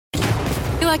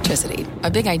Electricity,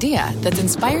 a big idea that's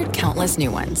inspired countless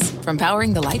new ones. From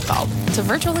powering the light bulb to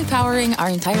virtually powering our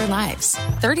entire lives.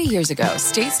 30 years ago,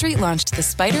 State Street launched the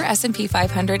Spider S&P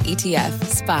 500 ETF,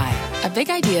 SPY. A big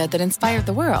idea that inspired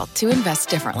the world to invest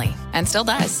differently. And still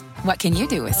does. What can you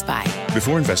do with SPY?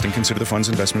 Before investing, consider the fund's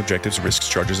investment objectives, risks,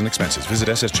 charges, and expenses. Visit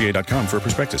ssga.com for a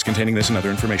prospectus containing this and other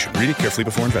information. Read it carefully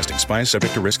before investing. SPY is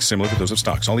subject to risks similar to those of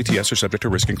stocks. All ETFs are subject to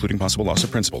risk, including possible loss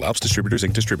of principal. Alps Distributors,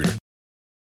 Inc. Distributor.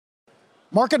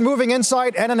 Market moving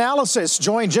insight and analysis.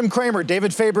 Join Jim Cramer,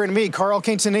 David Faber, and me, Carl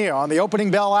Quintanilla, on the opening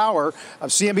bell hour of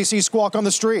CNBC Squawk on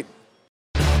the Street.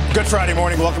 Good Friday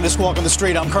morning. Welcome to Squawk on the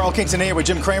Street. I'm Carl Quintanilla with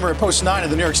Jim Cramer at Post 9 of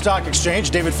the New York Stock Exchange.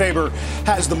 David Faber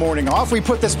has the morning off. We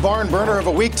put this barn burner of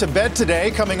a week to bed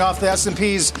today, coming off the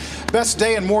S&P's best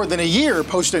day in more than a year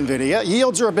post-Nvidia.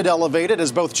 Yields are a bit elevated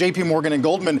as both J.P. Morgan and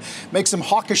Goldman make some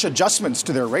hawkish adjustments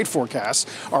to their rate forecasts.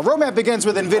 Our roadmap begins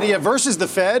with Nvidia versus the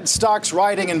Fed. Stocks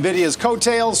riding Nvidia's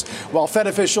coattails, while Fed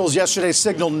officials yesterday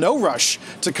signaled no rush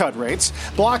to cut rates.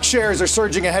 Block shares are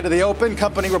surging ahead of the open.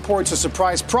 Company reports a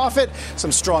surprise profit,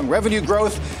 some strong revenue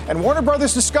growth, and Warner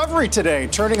Brothers Discovery today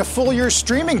turning a full-year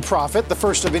streaming profit, the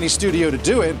first of any studio to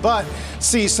do it, but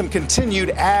sees some continued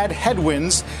ad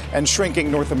headwinds and shrinking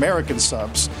North American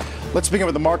subs. Let's begin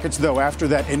with the markets, though, after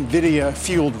that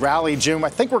Nvidia-fueled rally, Jim. I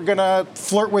think we're going to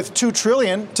flirt with $2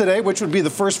 trillion today, which would be the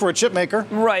first for a chip maker.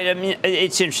 Right. I mean,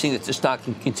 it's interesting that the stock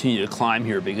can continue to climb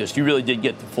here because you really did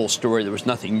get the full story. There was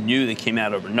nothing new that came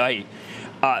out overnight.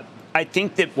 I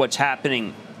think that what's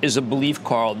happening is a belief,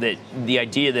 Carl, that the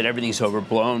idea that everything's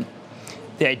overblown,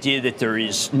 the idea that there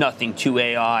is nothing to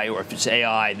AI, or if it's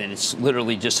AI, then it's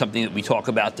literally just something that we talk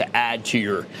about to add to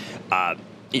your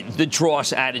the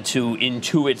dross added to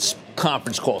Intuit's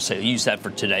conference call. Say they use that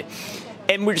for today,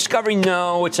 and we're discovering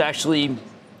no, it's actually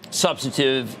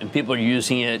substantive, and people are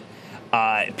using it.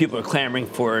 People are clamoring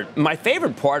for it. My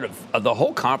favorite part of the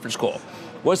whole conference call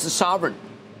was the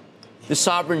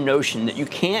sovereign notion that you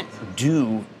can't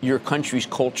do your country's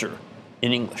culture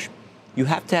in English. You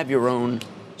have to have your own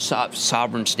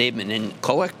sovereign statement. And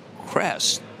Colette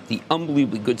Kress, the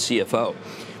unbelievably good CFO,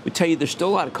 would tell you there's still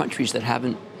a lot of countries that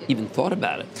haven't even thought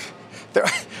about it.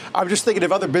 I'm just thinking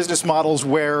of other business models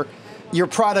where your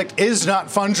product is not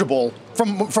fungible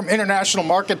from international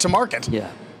market to market.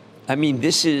 Yeah. I mean,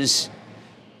 it's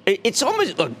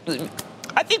almost, look,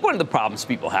 I think one of the problems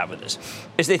people have with this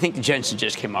is they think that Jensen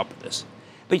just came up with this.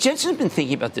 But Jensen's been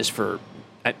thinking about this for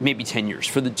maybe 10 years,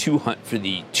 for the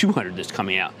 200 that's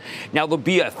coming out. Now, there'll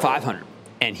be a 500,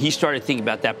 and he started thinking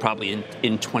about that probably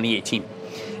in 2018.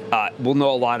 We'll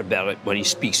know a lot about it when he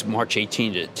speaks March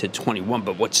 18 to 21,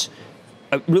 but what's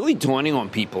really dawning on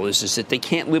people is that they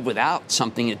can't live without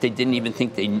something that they didn't even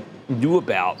think they knew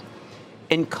about.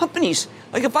 And companies,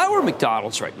 like if I were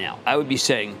McDonald's right now, I would be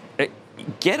saying,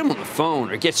 get them on the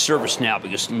phone or get ServiceNow,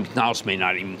 because McDonald's may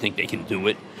not even think they can do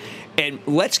it. And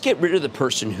let's get rid of the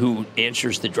person who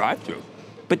answers the drive-thru.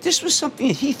 But this was something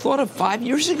that he thought of 5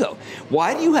 years ago.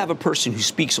 Why do you have a person who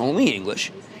speaks only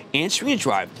English answering a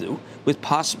drive-thru with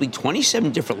possibly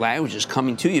 27 different languages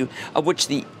coming to you, of which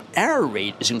the error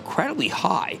rate is incredibly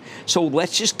high? So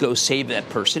let's just go save that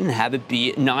person and have it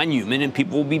be non-human, and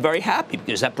people will be very happy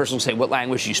because that person will say, what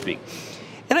language do you speak?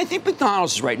 And I think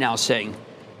McDonald's is right now saying,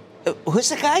 who's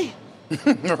the guy?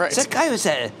 Right. Is that guy who's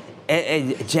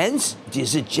Jens?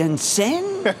 Is it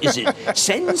Jensen? Is it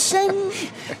Sensen?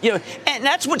 You know, and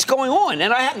that's what's going on.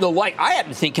 And I happen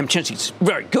to think Kim Chensi's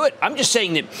very good. I'm just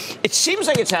saying that it seems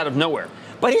like it's out of nowhere.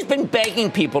 But he's been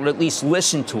begging people to at least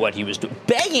listen to what he was doing.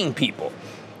 Begging people.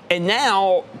 And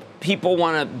now people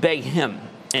want to beg him.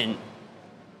 And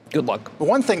good luck.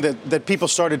 One thing that people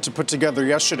started to put together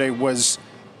yesterday was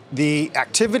the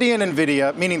activity in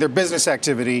Nvidia, meaning their business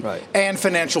activity, right, and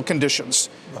financial conditions,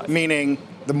 right, meaning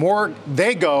the more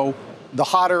they go, the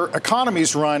hotter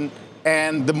economies run,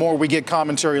 and the more we get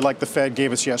commentary like the Fed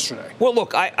gave us yesterday. Well,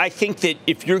 look, I think that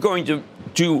if you're going to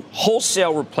do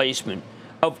wholesale replacement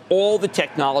of all the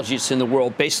technologies in the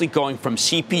world, basically going from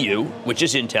CPU, which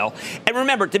is Intel. And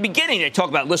remember, at the beginning, they talk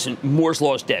about, listen, Moore's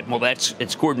Law is dead. Well,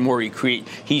 it's Gordon Moore. He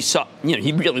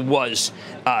really was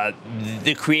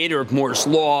the creator of Moore's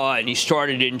Law, and he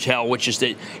started Intel, which is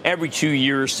that every 2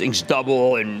 years things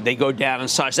double and they go down in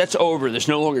size. That's over. There's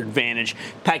no longer advantage.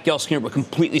 Pat Gelsinger would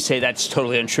completely say that's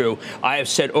totally untrue. I have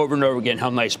said over and over again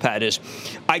how nice Pat is.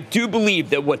 I do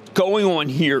believe that what's going on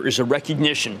here is a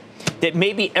recognition that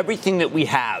maybe everything that we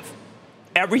have,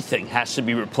 everything has to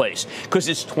be replaced because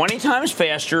it's 20 times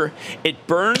faster, it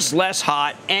burns less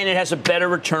hot, and it has a better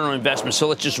return on investment. So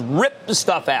let's just rip the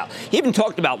stuff out. He even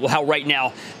talked about how right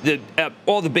now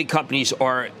all the big companies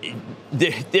are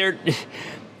they're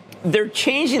they're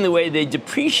changing the way they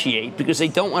depreciate because they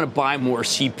don't want to buy more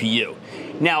CPU.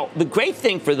 Now, the great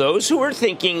thing for those who are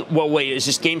thinking, well, wait, is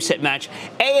this game set match?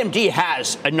 AMD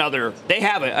has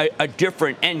a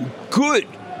different and good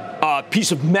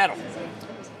piece of metal,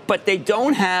 but they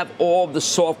don't have all the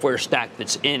software stack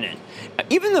that's in it.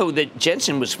 Even though that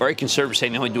Jensen was very conservative,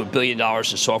 saying they only do $1 billion in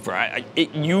software,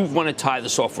 you want to tie the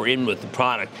software in with the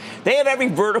product. They have every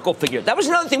vertical figured. That was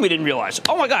another thing we didn't realize.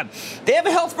 Oh my God, they have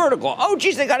a health vertical. Oh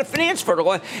geez, they got a finance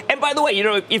vertical. And by the way,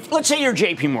 if let's say you're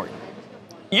JP Morgan,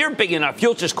 you're big enough,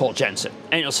 you'll just call Jensen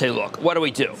and you'll say, look, what do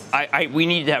we do? We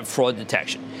need to have fraud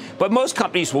detection. But most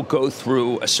companies will go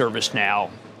through a ServiceNow.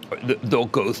 They'll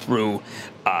go through.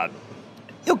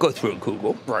 You'll go through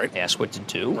Google, right? Ask what to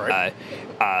do. Right.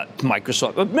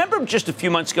 Microsoft. Remember, just a few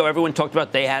months ago, everyone talked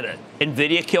about they had an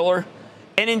Nvidia killer.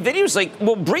 And Nvidia was like,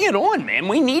 well, bring it on, man.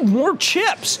 We need more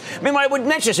chips. I mean, when I would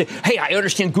mention, I said, hey, I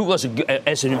understand Google as an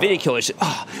Nvidia killer. I said,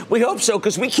 oh, we hope so,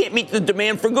 because we can't meet the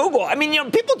demand for Google. I mean,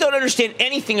 people don't understand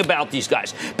anything about these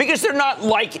guys because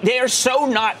they are so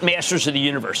not masters of the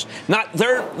universe.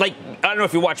 They're like, I don't know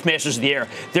if you watch Masters of the Air.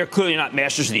 They're clearly not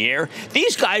masters of the air.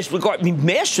 These guys regard me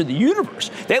master of the universe.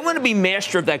 They want to be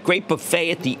master of that great buffet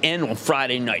at the end on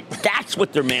Friday night. That's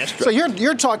what they're master So of.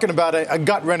 you're talking about a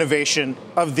gut renovation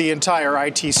of the entire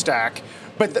IT stack.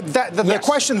 But the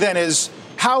question then is,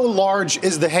 how large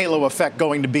is the halo effect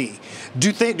going to be?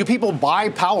 Do people buy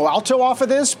Palo Alto off of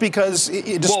this? Because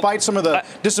despite some of the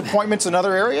disappointments in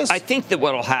other areas? I think that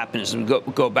what will happen is, and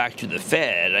go back to the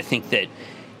Fed, I think that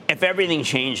if everything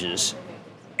changes,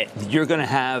 you don't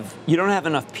have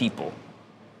enough people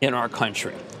in our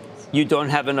country. You don't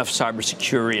have enough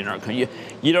cybersecurity in our country.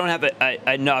 You don't have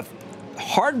enough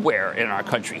hardware in our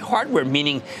country. Hardware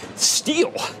meaning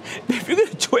steel. If you're going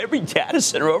to do every data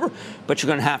center over, but you're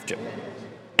going to have to.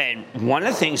 And one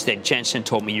of the things that Jensen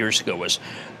told me years ago was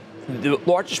the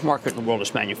largest market in the world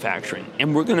is manufacturing,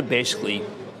 and we're going to basically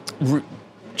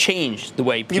change the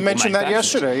way people You mentioned that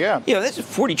yesterday, yeah. Yeah, that's a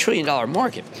 $40 trillion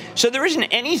market. So there isn't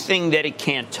anything that it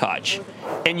can't touch.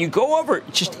 And you go over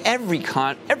just every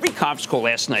conference call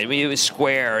last night. I mean, it was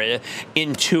Square,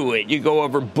 Intuit. You go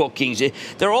over bookings.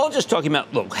 They're all just talking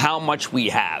about, look, how much we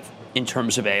have in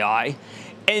terms of AI.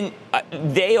 And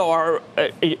they're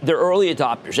early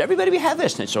adopters. Everybody we have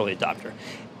this, and it's early adopter.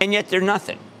 And yet they're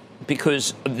nothing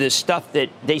because of the stuff that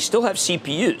they still have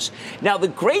CPUs. Now, the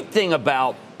great thing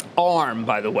about ARM,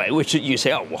 by the way, which you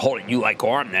say, oh, well, hold it, you like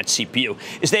ARM, that's CPU,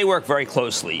 is they work very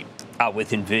closely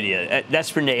with Nvidia.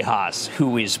 That's Renee Haas,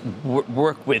 who is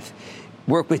work with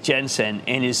Jensen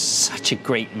and is such a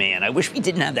great man. I wish we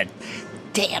didn't have that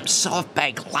damn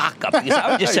SoftBank lockup, because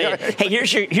I would just say, hey,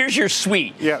 here's your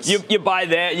suite. Yes. You buy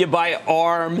that, you buy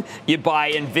ARM, you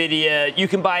buy Nvidia, you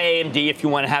can buy AMD if you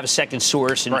want to have a second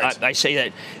source. And right. I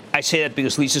say that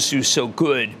because Lisa Su's so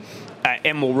good.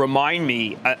 And will remind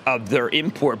me of their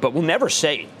import, but we'll never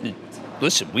say,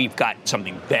 listen, we've got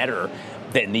something better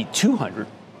than the 200.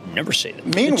 Never say that.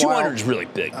 Meanwhile, the 200 is really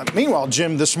big. Meanwhile,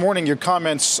 Jim, this morning your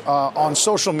comments on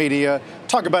social media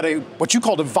talk about what you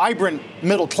called a vibrant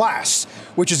middle class,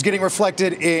 which is getting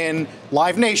reflected in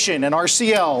Live Nation and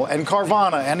RCL and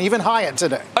Carvana and even Hyatt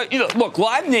today. Look,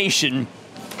 Live Nation,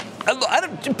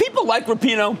 do people like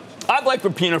Rapino? I've liked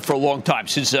Rapino for a long time,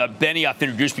 since Benioff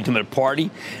introduced me to him at a party.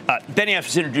 Benioff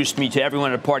has introduced me to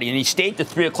everyone at a party, and he stayed to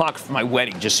 3 o'clock for my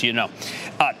wedding, just so you know.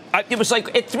 It was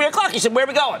like, at 3 o'clock, he said, where are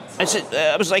we going?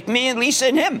 I was like, me and Lisa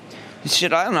and him. He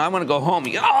said, I don't know, I want to go home.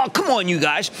 He goes, oh, come on, you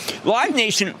guys. Live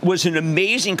Nation was an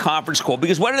amazing conference call,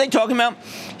 because what are they talking about?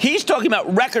 He's talking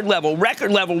about record level.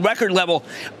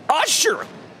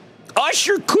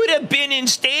 Usher could have been in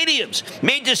stadiums,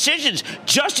 made decisions.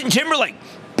 Justin Timberlake,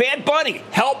 Bad Bunny,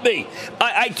 help me.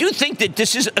 I do think that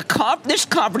this is this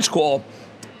conference call,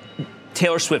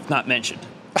 Taylor Swift not mentioned.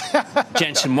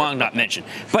 Jensen Huang not mentioned.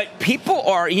 But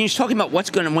people he's talking about what's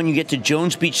going on when you get to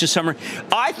Jones Beach this summer.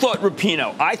 I thought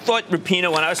Rapino,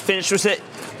 when I was finished with it,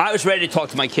 I was ready to talk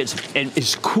to my kids. And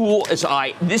as cool as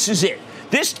this is it.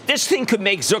 This thing could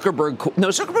make Zuckerberg cool. No,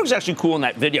 Zuckerberg's actually cool in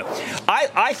that video.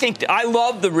 I think that I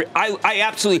love I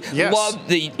absolutely love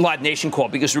the Live Nation call,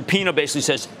 because Rapino basically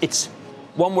says it's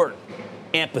one word: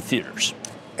 amphitheaters.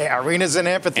 Arenas and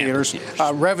amphitheaters.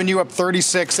 Revenue up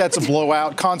 36. That's a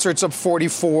blowout. Concerts up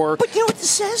 44. But you know what this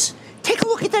says? Take a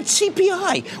look at that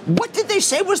CPI. What did they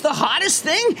say was the hottest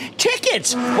thing?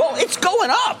 Tickets. Well, it's going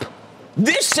up.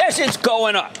 This says it's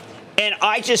going up. And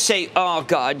I just say, oh,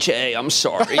 God, Jay, I'm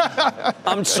sorry.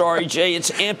 I'm sorry, Jay.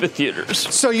 It's amphitheaters.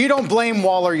 So you don't blame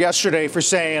Waller yesterday for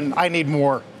saying, I need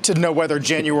more to know whether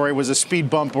January was a speed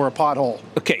bump or a pothole?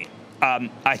 Okay.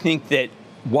 I think that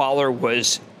Waller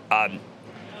was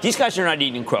these guys are not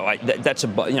eating crow. I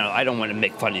don't want to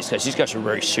make fun of these guys. These guys are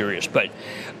very serious. But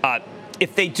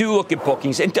if they do look at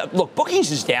bookings, and look, bookings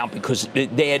is down because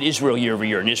they had Israel year over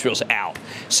year, and Israel's out.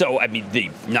 So, I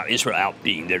mean, not Israel out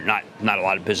being, they're not a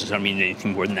lot of business. I don't mean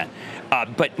anything more than that.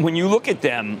 But when you look at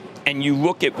them and you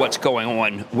look at what's going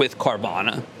on with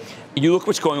Carvana, you look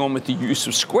what's going on with the use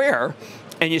of Square,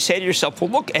 and you say to yourself, well,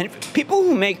 look, and people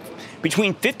who make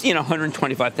between $50,000 and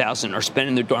 $125,000 are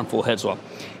spending their darn fool heads off.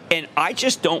 And I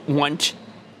just don't want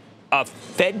a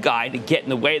Fed guy to get in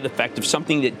the way of the fact of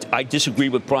something that I disagree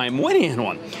with Brian Moynihan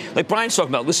on. Like Brian's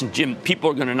talking about, listen, Jim, people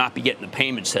are going to not be getting the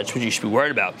payments. That's what you should be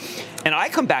worried about. And I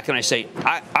come back and I say,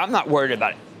 I'm not worried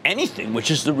about anything, which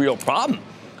is the real problem.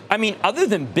 I mean, other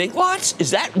than Big Lots,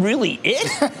 is that really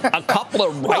it? A couple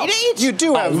of Rite Aids? You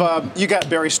do have, you got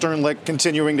Barry Sternlicht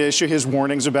continuing to issue his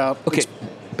warnings about. Okay,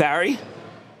 Barry,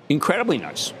 incredibly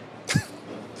nice.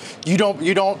 You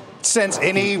don't sense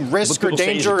any risk or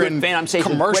danger in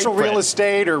commercial real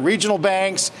estate or regional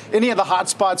banks, any of the hot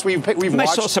spots we've watched? I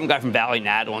saw some guy from Valley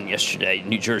Nat on yesterday,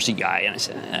 New Jersey guy, and I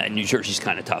said, New Jersey's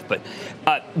kind of tough. But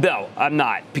no, I'm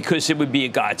not, because it would be a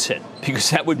godsend,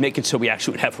 because that would make it so we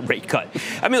actually would have a rate cut.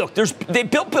 I mean, look, they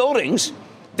built buildings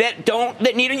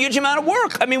that need a huge amount of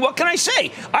work. I mean, what can I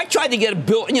say? I tried to get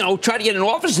try to get an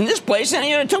office in this place, and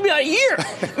it took me about a year.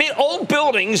 I mean, old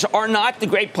buildings are not the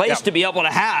great place to be able to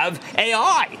have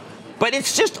AI. But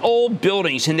it's just old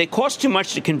buildings, and they cost too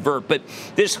much to convert. But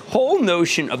this whole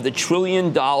notion of the $1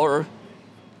 trillion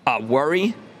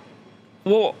worry,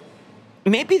 well,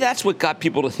 maybe that's what got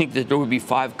people to think that there would be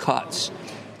 5 cuts.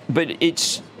 But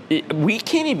we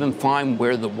can't even find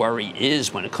where the worry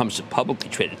is when it comes to publicly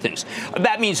traded things.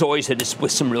 That means always that it's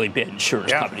with some really bad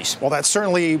insurance companies. Well, that's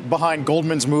certainly behind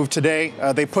Goldman's move today.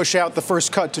 They push out the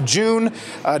first cut to June,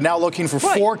 now looking for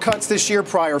 4 cuts this year,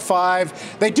 prior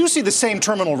 5. They do see the same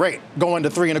terminal rate going to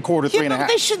 3.25, 3.5. But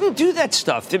they shouldn't do that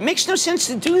stuff. It makes no sense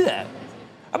to do that.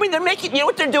 I mean, they're making, you know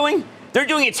what they're doing? They're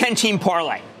doing a 10-team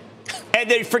parlay. And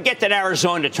they forget that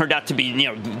Arizona turned out to be,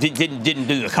 didn't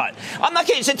do the cut. I'm not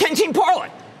kidding. It's a 10-team parlay.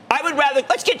 I would rather,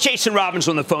 let's get Jason Robbins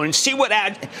on the phone and see what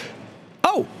and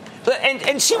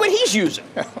see what he's using.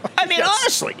 I mean,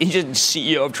 honestly, he's just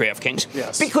CEO of DraftKings.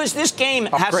 Yes. Because this game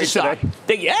has to stop.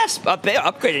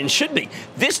 Upgraded, and should be.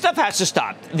 This stuff has to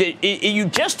stop. You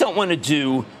just don't want to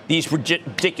do these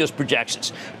ridiculous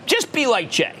projections. Just be like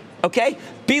Jay. Okay?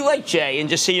 Be like Jay and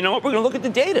just say, you know what, we're going to look at the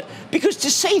data. Because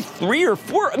to say 3 or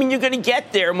 4, I mean, you're going to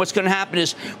get there, and what's going to happen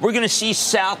is we're going to see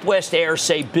Southwest Air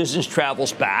say business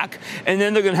travel's back, and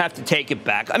then they're going to have to take it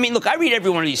back. I mean, look, I read every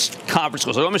one of these conference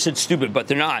calls. I almost said stupid, but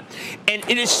they're not. And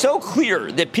it is so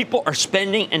clear that people are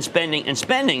spending and spending and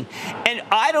spending, and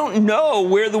I don't know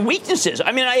where the weakness is.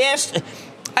 I mean,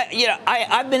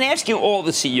 I've been asking all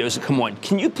the CEOs to come on.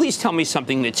 Can you please tell me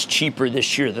something that's cheaper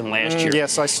this year than last year?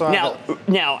 Yes, I saw that.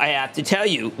 Now, I have to tell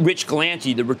you, Rich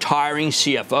Galanti, the retiring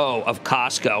CFO of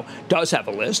Costco, does have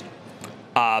a list.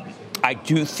 I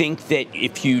do think that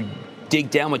if you dig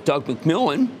down with Doug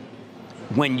McMillon,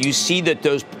 when you see that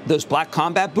those black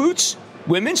combat boots,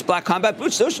 women's black combat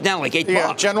boots, those are down like $8.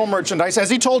 Yeah, general merchandise, as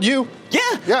he told you.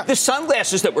 Yeah. The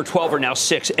sunglasses that were 12 are now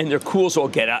 6, and they're cool as all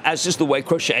get out, as is the white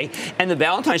crochet. And the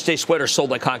Valentine's Day sweater sold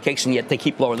like hotcakes, and yet they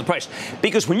keep lowering the price.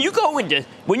 Because when you go into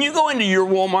your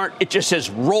Walmart, it just says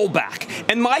rollback.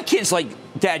 And my kid's like,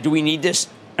 Dad, do we need this?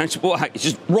 And I said, well, it's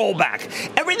just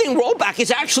rollback. Everything rollback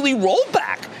is actually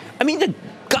rollback. I mean, the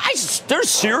guys, they're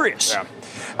serious. Yeah.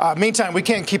 Meantime, we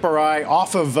can't keep our eye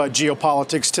off of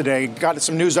geopolitics today. Got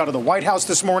some news out of the White House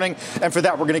this morning, and for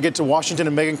that, we're going to get to Washington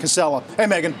and Megan Casella. Hey,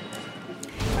 Megan.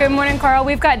 Good morning, Carl.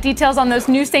 We've got details on those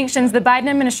new sanctions the Biden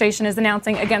administration is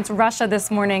announcing against Russia this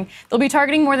morning. They'll be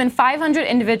targeting more than 500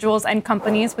 individuals and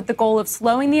companies with the goal of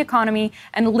slowing the economy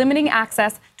and limiting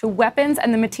access to weapons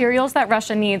and the materials that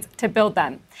Russia needs to build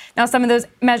them. Now, some of those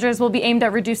measures will be aimed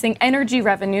at reducing energy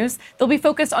revenues. They'll be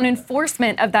focused on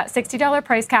enforcement of that $60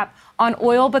 price cap on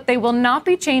oil, but they will not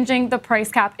be changing the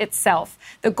price cap itself.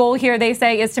 The goal here, they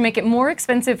say, is to make it more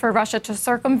expensive for Russia to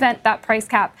circumvent that price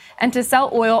cap and to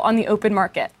sell oil on the open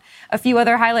market. A few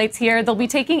other highlights here. They'll be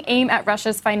taking aim at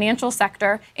Russia's financial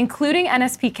sector, including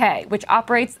NSPK, which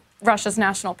operates Russia's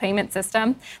national payment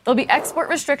system. There'll be export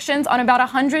restrictions on about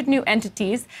 100 new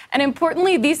entities. And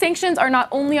importantly, these sanctions are not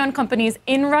only on companies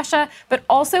in Russia, but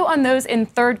also on those in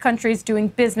third countries doing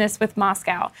business with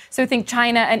Moscow. So think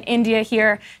China and India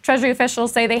here. Treasury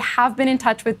officials say they have been in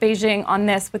touch with Beijing on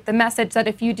this, with the message that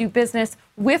if you do business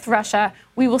with Russia,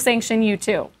 we will sanction you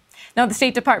too. Now, the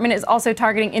State Department is also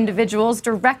targeting individuals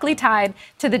directly tied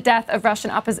to the death of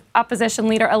Russian opposition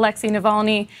leader Alexei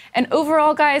Navalny. And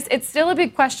overall, guys, it's still a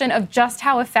big question of just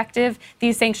how effective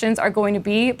these sanctions are going to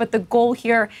be. But the goal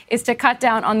here is to cut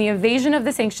down on the evasion of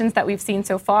the sanctions that we've seen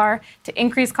so far, to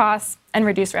increase costs and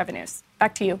reduce revenues.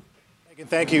 Back to you.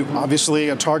 Thank you.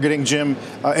 Obviously, targeting, Jim,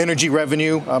 energy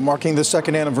revenue, marking the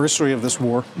second anniversary of this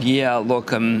war. Yeah,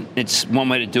 look, it's one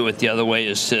way to do it. The other way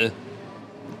is to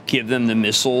give them the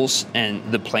missiles and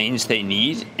the planes they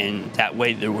need, and that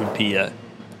way there would be a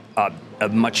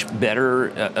much better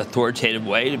authoritative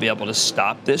way to be able to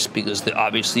stop this, because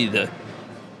obviously the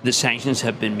sanctions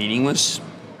have been meaningless.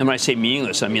 And when I say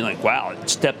meaningless, I mean, like, wow, it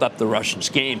stepped up the Russians'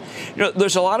 game. You know,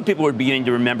 there's a lot of people who are beginning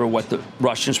to remember what the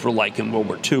Russians were like in World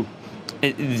War II.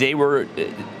 They're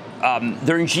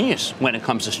ingenious when it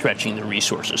comes to stretching the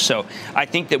resources. So I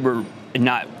think that we're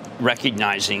not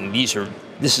recognizing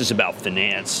this is about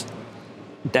finance.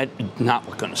 That's not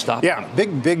what's going to stop them.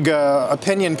 Big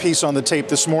opinion piece on the tape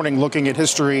this morning looking at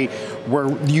history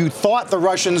where you thought the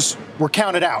Russians were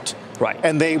counted out. Right.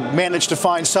 And they managed to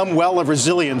find some well of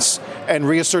resilience and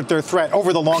reassert their threat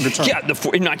over the longer term. Yeah, in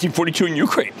 1942 in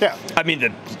Ukraine. Yeah. I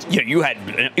mean, you had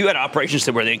operations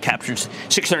there where they captured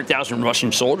 600,000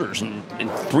 Russian soldiers and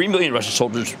 3 million Russian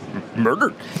soldiers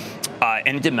murdered.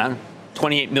 And it didn't matter.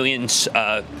 28 million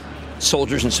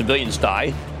soldiers and civilians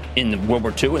died in World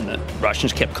War II, and the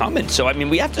Russians kept coming. So, I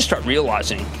mean, we have to start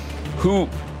realizing who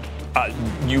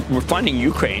we're funding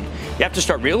Ukraine. You have to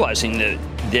start realizing that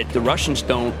the Russians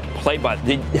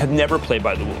they have never played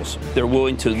by the rules. They're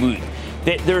willing to lose.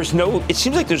 It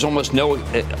seems like there's almost no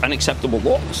unacceptable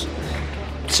laws.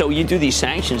 So you do these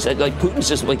sanctions, like Putin's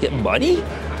just like, money?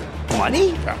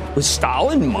 Was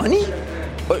Stalin money?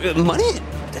 Money?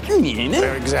 That doesn't mean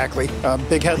anything. Exactly.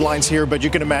 Big headlines here, but you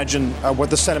can imagine what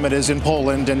the sentiment is in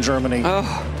Poland and Germany.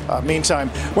 Meantime,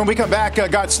 when we come back,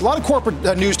 got a lot of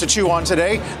corporate news to chew on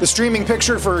today. The streaming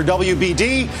picture for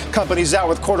WBD. Companies out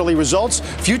with quarterly results.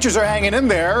 Futures are hanging in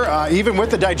there, even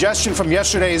with the digestion from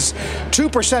yesterday's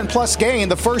 2% plus gain,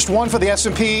 the first one for the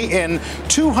S&P in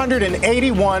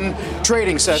 281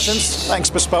 trading sessions. Thanks,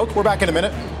 Bespoke. We're back in a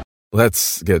minute.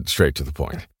 Let's get straight to the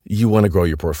point. You want to grow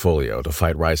your portfolio to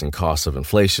fight rising costs of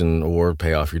inflation or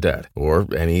pay off your debt or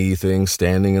anything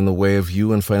standing in the way of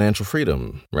you and financial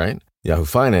freedom, right? Yahoo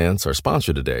Finance, our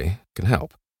sponsor today, can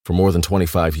help. For more than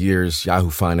 25 years, Yahoo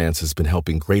Finance has been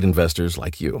helping great investors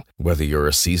like you. Whether you're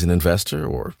a seasoned investor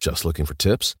or just looking for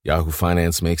tips, Yahoo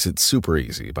Finance makes it super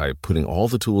easy by putting all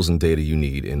the tools and data you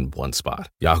need in one spot.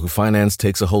 Yahoo Finance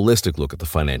takes a holistic look at the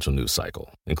financial news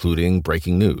cycle, including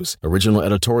breaking news, original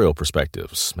editorial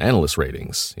perspectives, analyst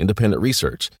ratings, independent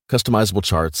research, customizable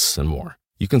charts, and more.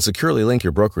 You can securely link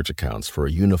your brokerage accounts for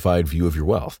a unified view of your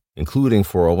wealth, including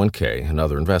 401k and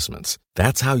other investments.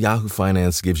 That's how Yahoo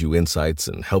Finance gives you insights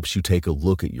and helps you take a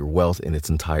look at your wealth in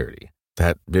its entirety.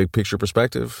 That big picture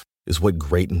perspective is what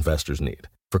great investors need.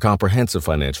 For comprehensive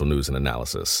financial news and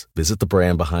analysis, visit the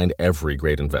brand behind every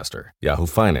great investor,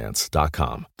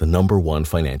 yahoofinance.com, the #1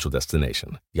 financial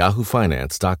destination,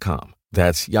 yahoofinance.com.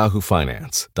 That's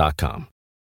yahoofinance.com.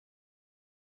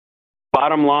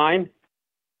 Bottom line,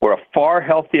 we're a far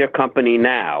healthier company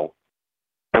now,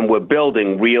 and we're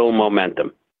building real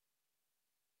momentum.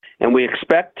 And we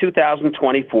expect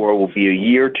 2024 will be a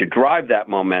year to drive that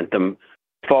momentum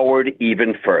forward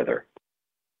even further.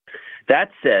 That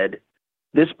said,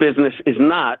 this business is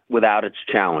not without its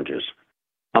challenges.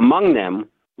 Among them,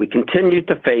 we continue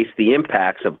to face the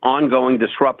impacts of ongoing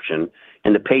disruption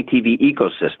in the pay TV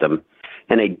ecosystem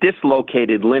and a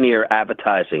dislocated linear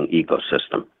advertising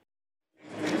ecosystem.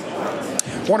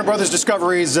 Warner Brothers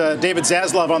Discovery's David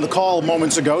Zaslav on the call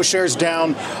moments ago. Shares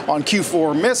down on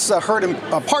Q4 miss, hurt in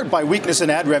part by weakness in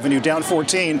ad revenue, down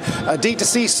 14.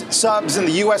 D2C subs in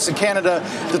the U.S. and Canada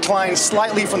declined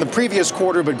slightly from the previous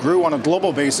quarter, but grew on a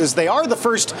global basis. They are the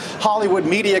first Hollywood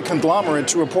media conglomerate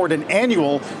to report an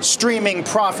annual streaming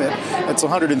profit. That's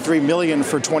 $103 million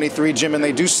for 23, Jim, and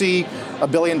they do see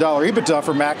 $1 billion EBITDA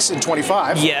for Max in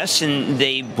 25. Yes, and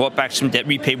they bought back some debt,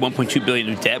 repaid $1.2 billion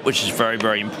of debt, which is very,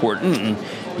 very important. And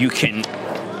you can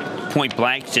point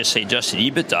blank just say adjusted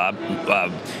EBITDA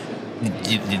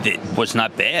was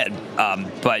not bad.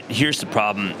 But here's the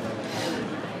problem.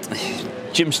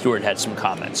 Jim Stewart had some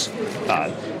comments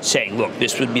saying, look,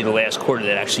 this would be the last quarter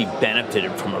that actually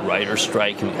benefited from a writer's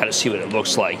strike, and we got to see what it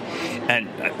looks like. And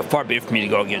far be it for me to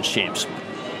go against James.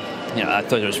 You know, I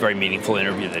thought it was a very meaningful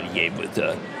interview that he gave with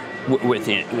with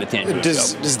Andrew.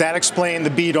 Does that explain the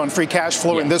beat on free cash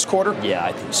flow in this quarter? Yeah,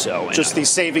 I think so. Just the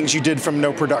savings you did from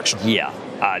no production. Yeah,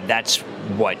 that's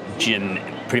what Jim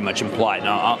pretty much implied.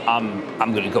 Now,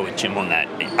 I'm going to go with Jim on that.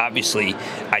 Obviously,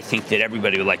 I think that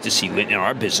everybody would like to see, in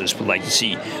our business, would like to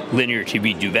see linear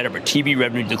TV do better, but TV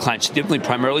revenue declined significantly,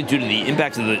 primarily due to the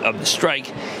impact of the strike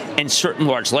and certain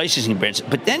large licensing brands.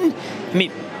 But then, I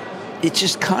mean, it's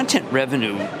just content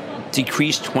revenue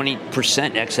decreased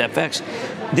 20% ex FX.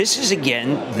 This is,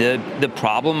 again, the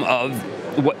problem of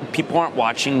what people aren't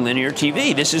watching linear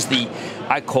TV. This is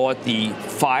I call it the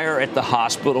fire at the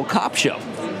hospital cop show.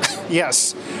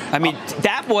 Yes. I mean,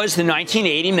 that was the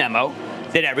 1980 memo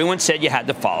that everyone said you had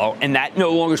to follow, and that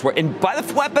no longer is working. And by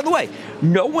the way,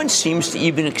 no one seems to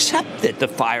even accept that the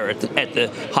fire at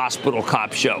the hospital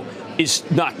cop show is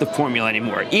not the formula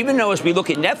anymore. Even though as we look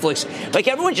at Netflix, like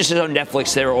everyone just says on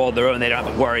Netflix, they're all their own, they don't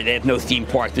have to worry, they have no theme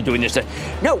park, they're doing this.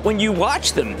 No, when you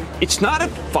watch them, it's not a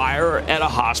fire at a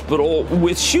hospital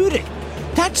with shooting.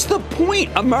 That's the point.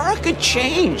 America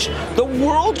changed. The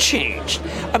world changed.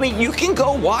 I mean, you can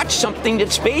go watch something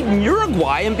that's made in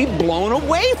Uruguay and be blown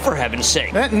away, for heaven's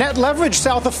sake. Net leverage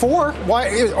south of 4.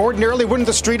 Why ordinarily wouldn't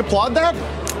the street applaud that?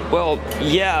 Well,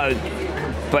 yeah,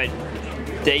 but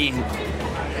they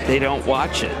don't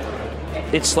watch it.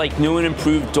 It's like new and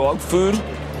improved dog food.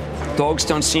 Dogs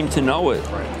don't seem to know it.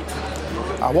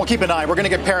 We'll keep an eye. We're going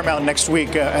to get Paramount next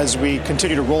week as we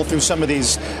continue to roll through some of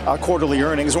these quarterly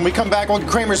earnings. When we come back, we'll get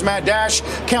Cramer's Mad Dash,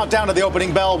 countdown to the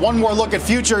opening bell. One more look at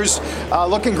futures.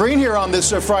 Looking green here on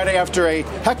this Friday after a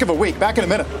heck of a week. Back in a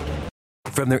minute.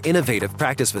 From their innovative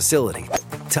practice facility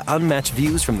to unmatched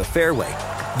views from the fairway,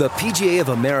 the PGA of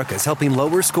America is helping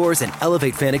lower scores and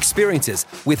elevate fan experiences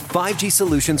with 5G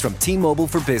solutions from T-Mobile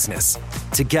for Business.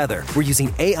 Together, we're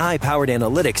using AI-powered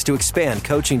analytics to expand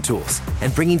coaching tools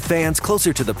and bringing fans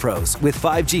closer to the pros with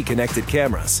 5G connected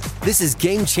cameras. This is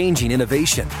game-changing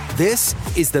innovation. This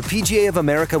is the PGA of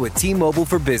America with T-Mobile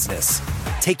for Business.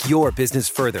 Take your business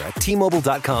further at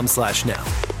T-Mobile.com/now.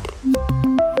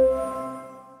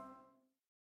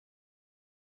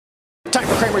 Time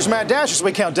for Cramer's Mad Dash as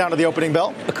we count down to the opening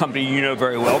bell. A company you know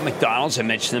very well, McDonald's. I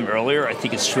mentioned them earlier. I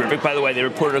think it's terrific. By the way, they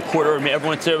reported a quarter, and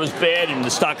everyone said it was bad, and the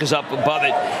stock is up above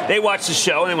it. They watched the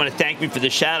show, and they want to thank me for the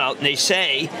shout-out, and they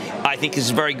say, I think this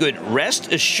is very good.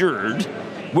 Rest assured,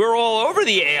 we're all over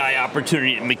the AI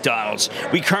opportunity at McDonald's.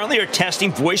 We currently are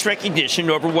testing voice recognition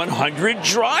in over 100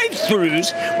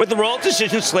 drive-thrus with the roll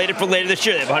decision slated for later this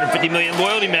year. They have 150 million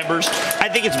loyalty members. I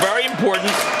think it's very important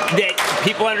that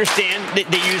people understand that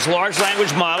they use large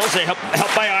language models. They helped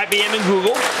by IBM and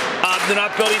Google. They're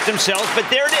not building it themselves, but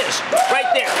there it is, right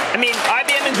there. I mean,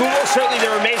 IBM and Google, certainly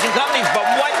they're amazing companies, but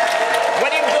what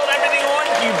do you build everything on?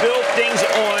 You build things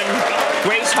on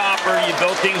Grace Hopper, you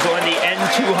build things on the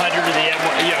N200 or the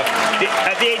M1, the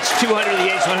H200 or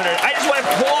the H100. I just want to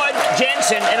applaud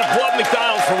Jensen and applaud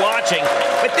McDonald's for watching.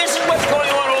 But this is what's going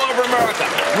on all over America.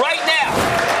 Right now,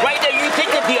 you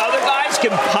think that the other guys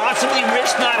can possibly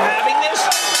risk not having this?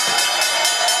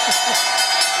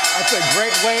 That's a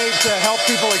great way to help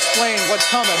people explain what's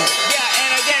coming. Yeah,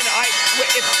 and again,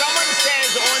 if someone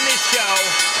says on this show,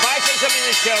 if I say something on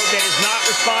this show that is not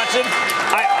responsive,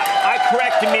 I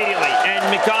correct immediately. And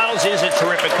McDonald's is a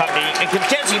terrific company. And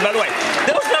contingency, by the way,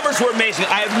 those numbers were amazing.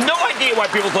 I have no idea why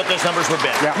people thought those numbers were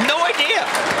bad. Yeah. No idea.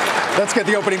 Let's get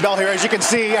the opening bell here. As you can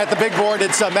see at the big board,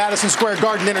 it's Madison Square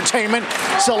Garden Entertainment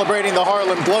celebrating the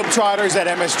Harlem Globetrotters at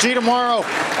MSG tomorrow.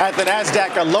 At the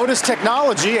NASDAQ, Lotus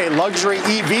Technology, a luxury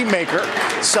EV maker,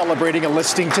 celebrating a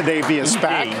listing today via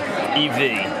SPAC.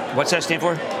 EV. What's that stand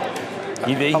for?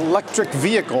 EV? Electric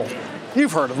vehicle.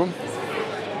 You've heard of them.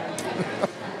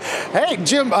 Hey,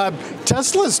 Jim,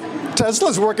 Tesla's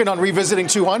working on revisiting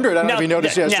 200. I don't know if you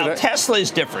noticed yesterday. Now, Tesla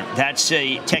is different. That's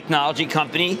a technology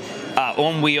company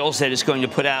on wheels that is going to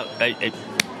put out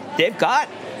they've got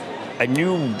a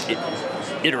new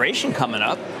iteration coming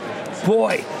up.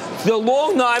 Boy, the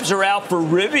long knives are out for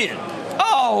Rivian.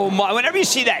 Oh, my. Whenever you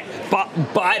see that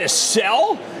buy to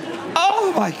sell,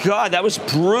 oh, my God, that was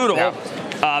brutal. Yeah.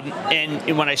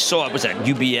 And when I saw it was at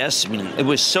UBS, I mean, it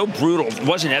was so brutal. It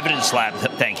wasn't Evidence Lab,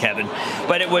 thank heaven.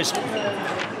 But it was...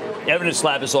 Evidence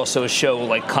Lab is also a show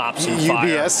like Cops and Fire.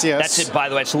 UBS, yes. That's it, by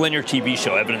the way. It's a linear TV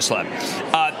show, Evidence Lab.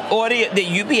 The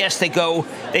UBS,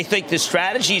 they think the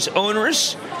strategy's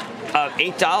onerous,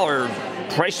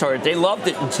 $8 price target. They loved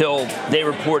it until they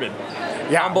reported.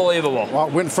 Yeah. Unbelievable. Well,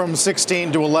 it went from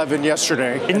 16 to 11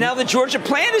 yesterday. And now the Georgia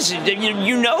plant is,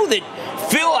 you know that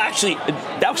Phil actually,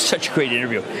 that was such a great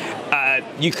interview.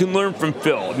 you can learn from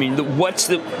Phil. I mean, what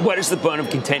is the bone of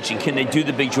contention? Can they do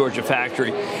the big Georgia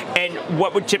factory? And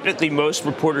what would typically most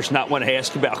reporters not want to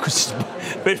ask about?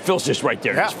 But Phil's just right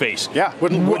there in his face. Yeah,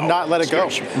 would not let it go.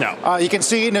 No. You can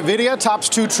see Nvidia tops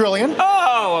 $2 trillion.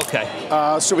 Oh,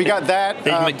 okay. So we got that.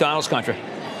 The McDonald's contract.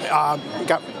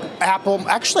 Got Apple.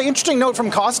 Actually, interesting note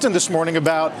from Costin this morning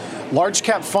about large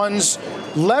cap funds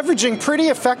leveraging pretty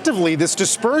effectively this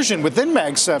dispersion within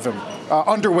Mag 7,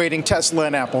 underweighting Tesla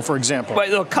and Apple, for example. But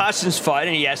look, Costin's fun,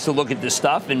 and he has to look at this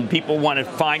stuff, and people want to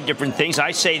find different things.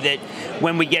 I say that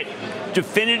when we get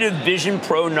definitive Vision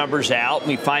Pro numbers out,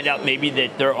 we find out maybe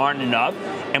that there aren't enough,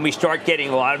 and we start getting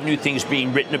a lot of new things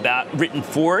being written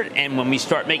for it, and when we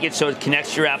start making it so it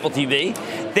connects to your Apple TV,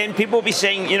 then people will be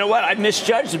saying, you know what, I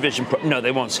misjudged the Vision Pro. No,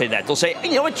 they won't say that. They'll say,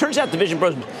 you know, it turns out the Vision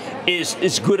Pro is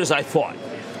as good as I thought.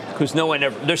 Because no one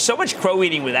ever. There's so much crow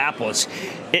eating with Apple.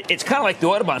 It's kind of like the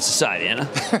Audubon Society, Anna.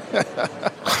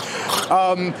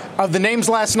 Of the names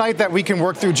last night that we can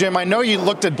work through, Jim, I know you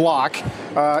looked at Block.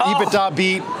 EBITDA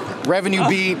beat, revenue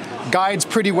beat, guides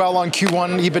pretty well on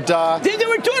Q1 EBITDA. They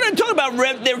were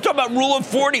talking about Rule of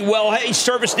 40. Well, hey,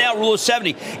 ServiceNow, Rule of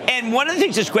 70. And one of the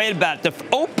things that's great about the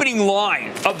opening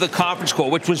line of the conference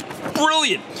call, which was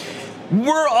brilliant.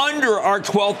 We're under our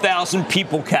 12,000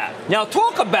 people cap. Now,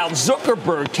 talk about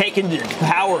Zuckerberg taking the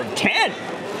power of 10.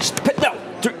 No,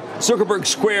 Zuckerberg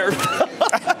squared.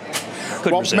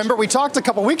 Well, remember, we talked a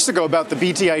couple weeks ago about the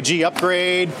BTIG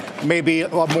upgrade, maybe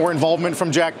more involvement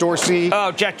from Jack Dorsey.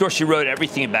 Oh, Jack Dorsey wrote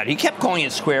everything about it. He kept calling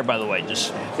it Square, by the way.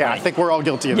 I think we're all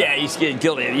guilty of that. Yeah, he's getting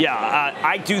guilty. Yeah,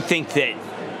 I do think that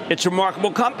it's a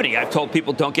remarkable company. I've told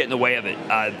people don't get in the way of it.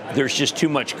 There's just too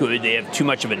much good. They have too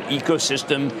much of an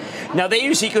ecosystem. Now, they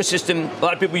use ecosystem. A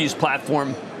lot of people use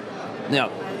platform.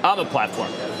 No, I'm a platform.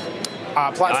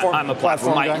 Platform. I'm a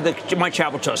platform. My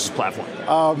Travel Trust is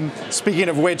platform. Speaking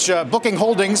of which, Booking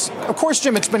Holdings, of course,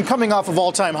 Jim, it's been coming off of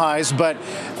all-time highs, but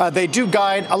they do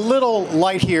guide a little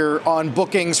light here on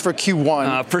bookings for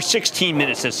Q1. For 16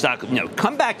 minutes, that stock,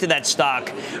 come back to that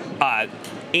stock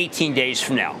 18 days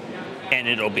from now, and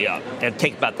it'll be up. It'll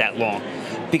take about that long.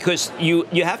 Because you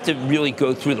have to really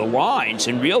go through the lines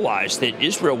and realize that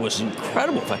Israel was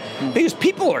incredible. Because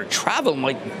people are traveling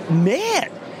like mad.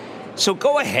 So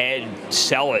go ahead,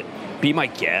 sell it. Be my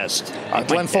guest.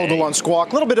 Glenn Fogel on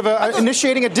Squawk. A little bit of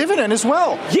initiating a dividend as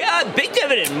well. Yeah, big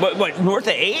dividend. What north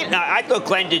of 8? I thought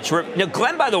Glenn did terrific. Now,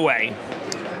 Glenn, by the way,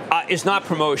 is not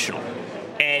promotional.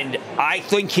 And I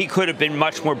think he could have been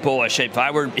much more bullish. If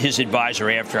I were his advisor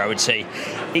after, I would say,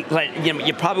 you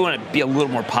probably want to be a little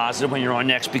more positive when you're on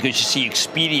next because you see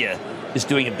Expedia is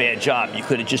doing a bad job. You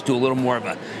could have just do a little more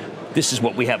of this is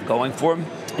what we have going for him.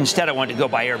 Instead, I wanted to go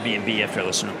buy Airbnb after I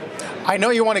listened to him. I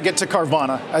know you want to get to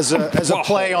Carvana as a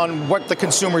play on what the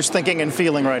consumer's thinking and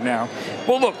feeling right now.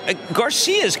 Well, look,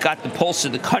 Garcia's got the pulse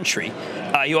of the country.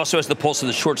 He also has the pulse of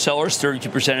the short sellers.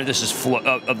 32% of this is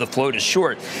of the float is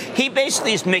short. He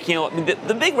basically is making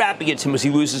the big rap against him was he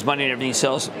loses money on everything he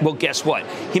sells. Well, guess what?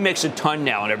 He makes a ton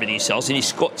now on everything he sells, and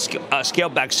he's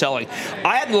scaled back selling.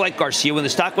 I had to like Garcia when the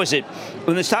stock was at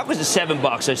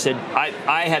 $7. I said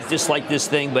I have disliked this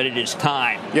thing, but it is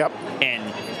time. Yep. And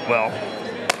well,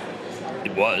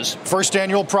 it was. First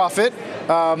annual profit.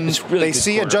 They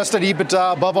see quarter. Adjusted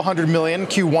EBITDA above 100 million.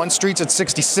 Q1 Street's at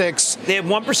 66. They have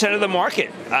 1% of the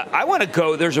market. I want to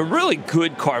go. There's a really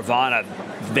good Carvana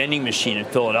vending machine in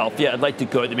Philadelphia. I'd like to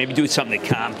go there. Maybe do something to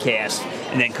Comcast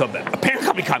and then come back. A parent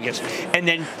company Comcast, and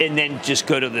then just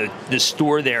go to the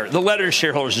store there. The letter to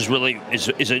shareholders is really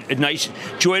is a nice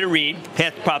joy to read.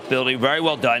 Path to profitability, very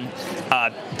well done.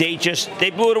 They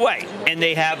blew it away, and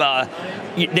they have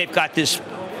they've got this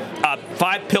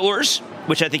 5 pillars,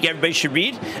 which I think everybody should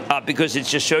read, because it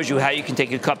just shows you how you can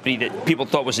take a company that people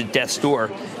thought was a death's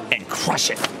door and crush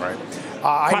it. Right.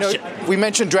 I know we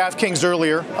mentioned DraftKings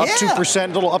earlier, up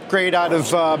 2%, little upgrade out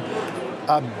of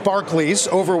Barclays.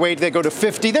 Overweight, they go to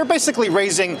 50. They're basically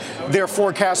raising their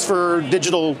forecast for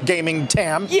digital gaming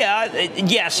TAM. Yeah,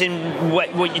 yes, and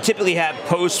what you typically have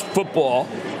post-football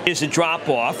is a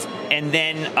drop-off, and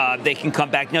then they can come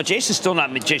back. Now, Jason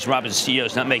Robbins, CEO,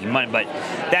 is not making money, but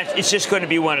it's just going to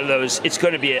be one of those. It's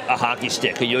going to be a hockey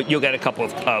stick. You'll get a couple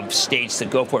of states that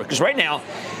go for it. Because right now,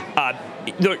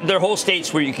 there are whole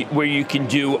states where you can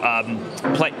do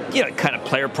kind of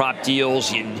player prop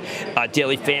deals and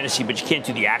daily fantasy, but you can't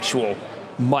do the actual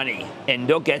money. And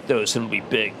they'll get those, and it'll be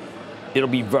big. It'll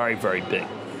be very, very big.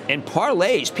 And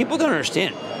parlays, people don't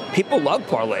understand. People love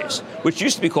parlays, which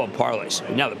used to be called parlays.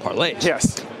 Now they're parlays.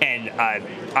 Yes. And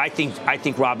I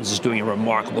think Robbins is doing a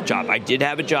remarkable job. I did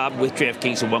have a job with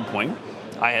DraftKings at one point.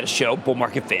 I had a show, Bull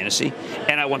Market Fantasy,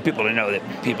 and I want people to know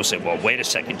that people say, well, wait a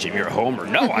second, Jim, you're a homer.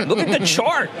 No, look at the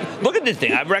chart. Look at the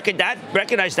thing. I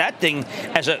recognized that thing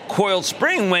as a coiled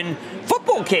spring when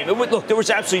football came. Look, there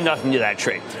was absolutely nothing to that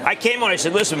trade. I came on, I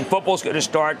said, listen, football's going to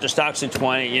start, the stock's at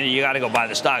 20, you got to go buy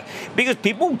the stock. Because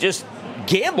people just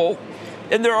gamble,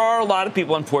 and there are a lot of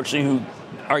people, unfortunately, who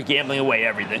are gambling away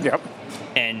everything. Yep.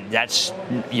 And that's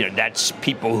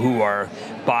people who are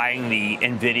buying the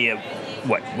Nvidia.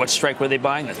 What strike were they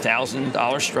buying?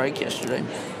 $1,000 strike yesterday,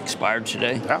 expired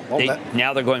today. Yeah, well,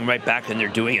 now they're going right back and they're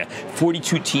doing a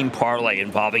 42-team parlay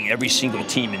involving every single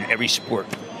team in every sport.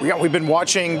 We've been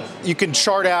watching. You can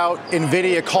chart out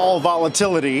Nvidia call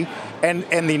volatility and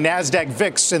the Nasdaq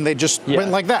VIX, and they just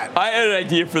went like that. I had an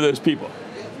idea for those people.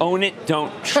 Own it,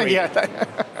 don't trade it.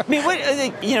 I mean,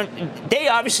 they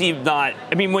obviously have not.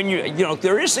 I mean, when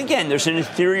there's an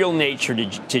ethereal nature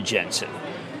to Jensen,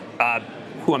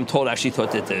 who I'm told actually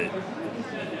thought that the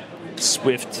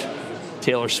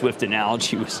Taylor Swift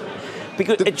analogy was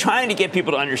because trying to get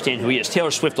people to understand who he is.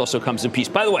 Taylor Swift also comes in peace.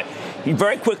 By the way, he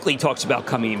very quickly talks about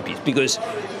coming in peace because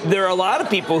there are a lot of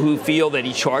people who feel that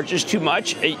he charges too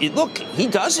much. Look, he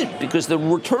doesn't because the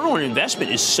return on investment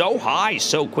is so high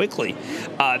so quickly.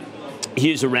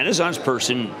 He is a Renaissance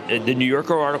person. The New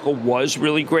Yorker article was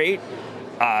really great.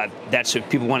 That's if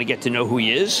people want to get to know who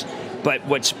he is. But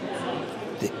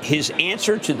his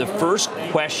answer to the first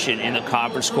question in the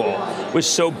conference call was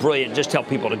so brilliant. Just tell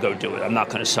people to go do it. I'm not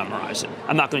going to summarize it.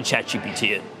 I'm not going to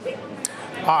ChatGPT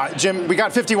it. Jim, we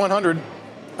got 5,100.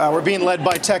 We're being led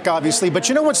by tech, obviously. But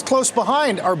you know what's close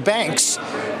behind are banks.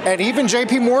 And even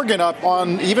J.P. Morgan up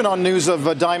on news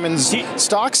of Diamond's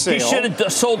stock sale. He should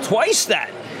have sold twice that.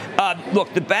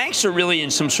 Look, the banks are really in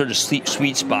some sort of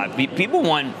sweet spot. People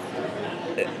want.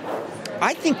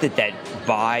 I think that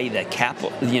buy, the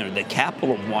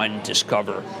Capital One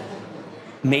Discover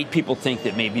made people think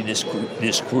that maybe this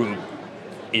group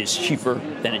is cheaper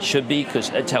than it should be because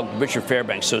that's how Richard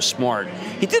Fairbank's so smart.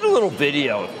 He did a little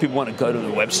video. If people want to go to the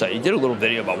website, he did a little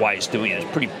video about why he's doing it.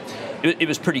 It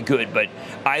was pretty good. But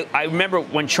I remember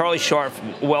when Charlie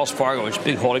Scharf, Wells Fargo, which is a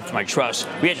big holding for my trust,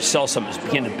 we had to sell some. It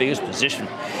became the biggest position.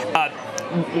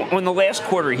 When the last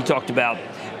quarter, he talked about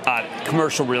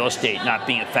commercial real estate not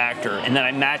being a factor. And then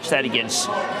I matched that against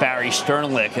Barry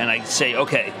Sternlicht, and I say,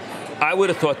 okay, I would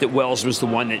have thought that Wells was the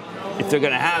one that, if they're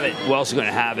going to have it, Wells is going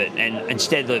to have it. And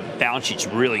instead, the balance sheet's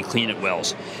really clean at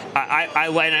Wells. I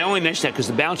only mention that because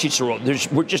the balance sheets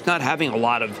we're just not having a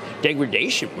lot of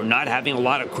degradation. We're not having a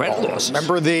lot of credit losses.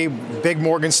 Remember the big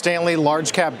Morgan Stanley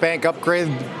large cap bank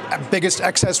upgrade, biggest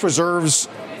excess reserves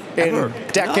in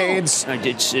decades? No.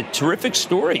 It's a terrific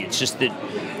story. It's just that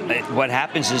what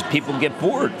happens is people get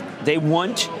bored. They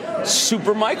want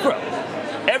super micro.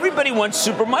 Everybody wants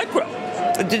super micro.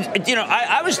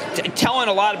 I was telling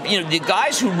a lot of, the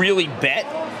guys who really bet,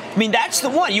 I mean, that's the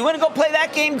one. You want to go play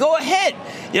that game? Go ahead.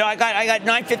 I got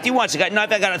 950 once. I got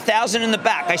 1,000 in the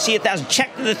back. I see 1,000.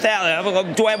 Check to the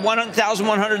 1,000. Do I have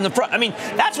 1,100 in the front? I mean,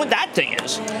 that's what that thing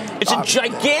is. It's a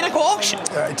gigantic auction.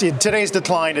 Today's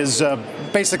decline is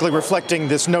basically reflecting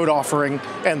this note offering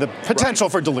and the potential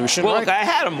for dilution. Well, right? Look, I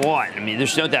had them on. I mean,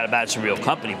 there's no doubt about it's a real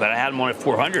company, but I had them on at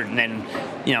 400, and then,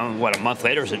 a month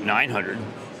later, it was at 900.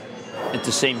 At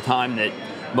the same time that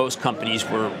most companies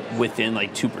were within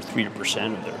like 2 or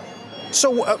 3% of their.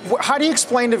 So how do you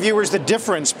explain to viewers the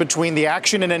difference between the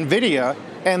action in Nvidia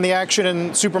and the action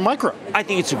in Supermicro? I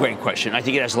think it's a great question. I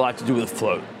think it has a lot to do with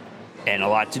float and a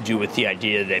lot to do with the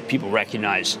idea that people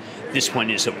recognize this one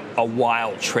is a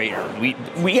wild trader. We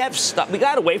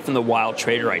got away from the wild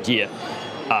trader idea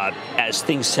as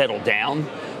things settle down,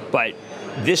 but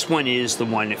this one is the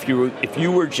one. If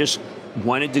you were just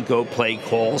wanted to go play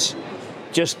calls,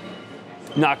 just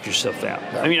knock yourself out.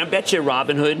 I mean, I bet you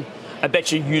Robinhood, I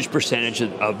bet you a huge percentage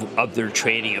of their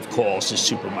trading of calls is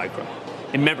super micro.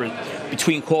 And remember,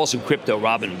 between calls and crypto,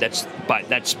 Robinhood,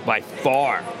 that's by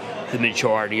far the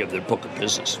majority of their book of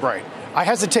business. Right. I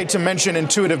hesitate to mention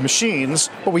Intuitive Machines,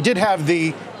 but we did have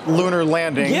the lunar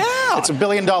landing. Yeah. It's $1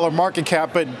 billion market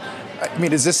cap, but I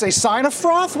mean, is this a sign of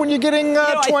froth when you're getting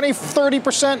 20,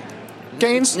 30%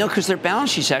 gains? No, because their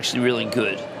balance sheet's actually really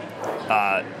good.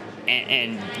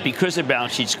 And because their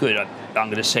balance sheet's good, I'm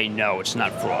going to say no, it's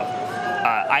not fraud.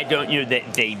 I don't,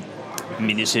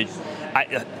 is it,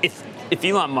 if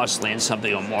Elon Musk lands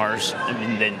something on Mars,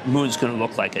 then Moon's going to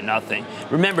look like a nothing.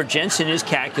 Remember, Jensen is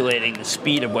calculating the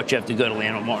speed of what you have to go to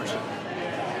land on Mars.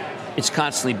 It was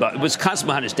constantly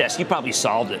behind his desk. He probably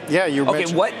solved it. Yeah, you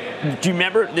mentioned. Okay, do you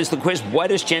remember, there's the quiz, what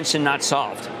has Jensen not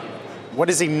solved? What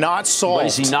has he not solved? What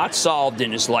has he not solved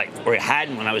in his life, or he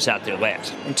hadn't when I was out there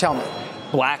last? And tell me.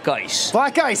 Black ice.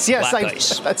 Black ice, yes. Black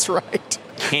ice. That's right.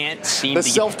 can't seem the to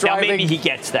self-driving. Now maybe he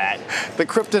gets that. The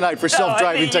kryptonite for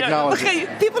self-driving technology.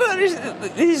 Look, people don't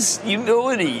understand his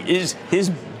humility. His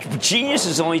genius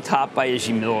is only topped by his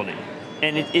humility.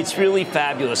 And it's really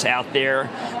fabulous out there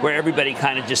where everybody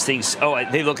kind of just thinks, oh,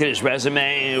 they look at his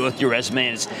resume, look at your resume,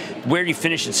 and it's where do you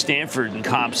finish at Stanford and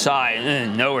comp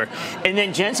sci? Nowhere. And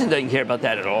then Jensen doesn't care about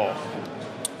that at all.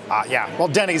 Yeah. Well,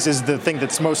 Denny's is the thing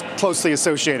that's most closely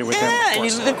associated with him. Yeah,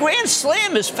 and the Grand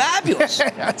Slam is fabulous.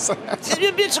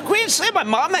 It's a Grand Slam. My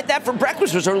mom had that for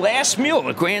breakfast. It was her last meal,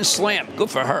 a Grand Slam.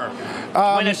 Good for her.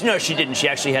 No, she didn't. She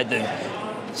actually had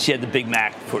the Big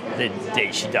Mac for the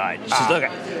day she died. She says,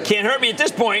 look, can't hurt me at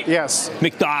this point. Yes.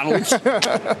 McDonald's.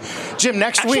 Jim,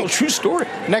 next week. True story.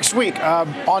 Next week,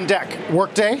 on deck,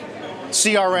 Workday,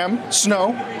 CRM,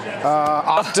 Snow,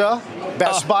 Okta,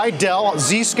 Best Buy, Dell,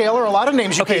 Zscaler, a lot of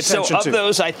names you pay attention to. So of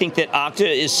those, I think that Okta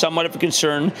is somewhat of a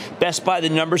concern. Best Buy, the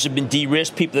numbers have been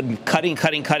de-risked. People have been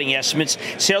cutting estimates.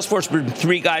 Salesforce, been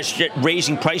 3 guys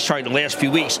raising price target the last few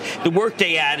weeks. The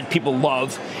Workday added, people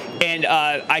love. And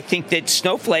I think that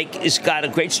Snowflake has got a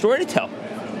great story to tell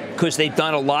because they've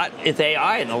done a lot with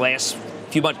AI in the last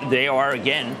few months. They are,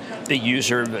 again, the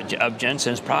user of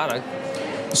Jensen's product.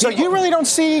 So you really don't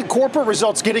see corporate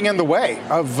results getting in the way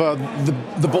of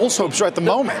the Bulls' hopes at the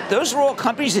moment? Those are all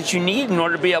companies that you need in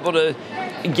order to be able to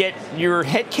get your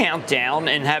headcount down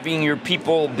and having your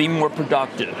people be more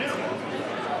productive.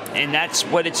 And that's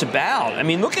what it's about. I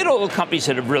mean, look at all the companies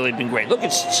that have really been great. Look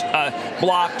at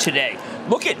Block today.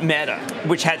 Look at Meta,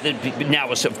 which now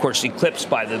was, of course, eclipsed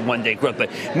by the one-day growth. But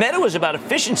Meta was about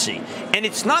efficiency. And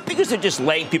it's not because they're just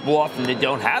laying people off and they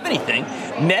don't have anything.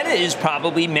 Meta is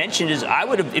probably mentioned as I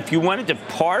would have, if you wanted to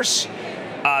parse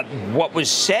what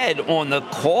was said on the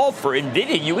call for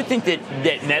Nvidia, you would think that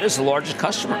Meta's the largest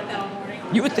customer.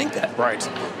 You would think that. Right.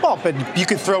 Well, but you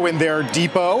could throw in there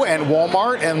Depot and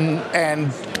Walmart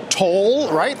and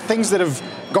Toll, right? Things that have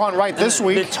gone right this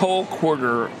week. The Toll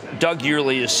quarter, Doug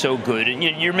Yearley is so good. And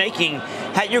you're making,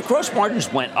 your gross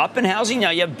margins went up in housing. Now,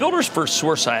 you have Builders First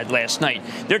Source I had last night.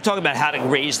 They're talking about how to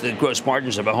raise the gross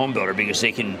margins of a home builder because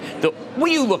they can,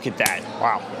 when you look at that,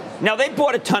 wow. Now, they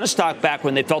bought a ton of stock back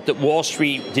when they felt that Wall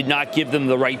Street did not give them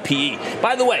the right PE.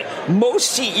 By the way,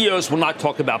 most CEOs will not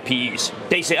talk about PEs.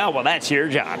 They say, oh, well, that's your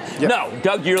job. Yep. No,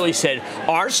 Doug Yearley said,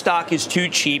 our stock is too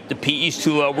cheap, the PE is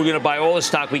too low, we're going to buy all the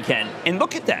stock we can. And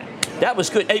look at that. That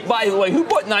was good. Hey, by the way, who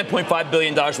bought $9.5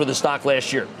 billion worth of stock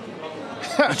last year?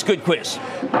 It's a good quiz.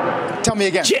 Tell me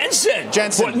again. Jensen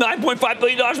bought $9.5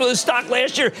 billion worth of stock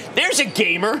last year. There's a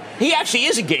gamer. He actually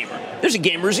is a gamer. There's a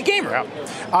gamer who's a gamer.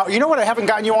 Yeah. You know what I haven't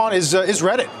gotten you on is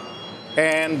Reddit.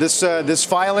 And this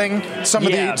filing, some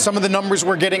of the numbers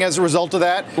we're getting as a result of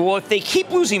that. Well, if they keep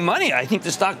losing money, I think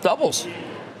the stock doubles.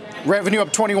 Revenue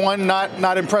up 21,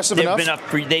 not impressive enough?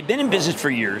 They've been in business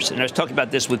for years, and I was talking about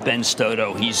this with Ben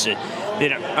Stoto. He's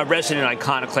been a resident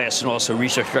iconoclast and also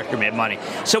research director of Mad Money.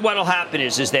 So what will happen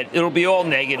is that it'll be all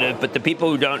negative, but the people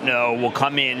who don't know will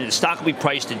come in, and the stock will be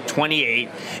priced at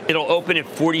 28. It'll open at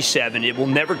 47. It will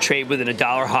never trade within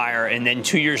 $1 higher, and then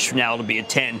 2 years from now it'll be at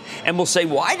 10. And we'll say,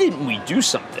 why didn't we do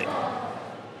something?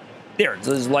 There's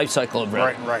the life cycle of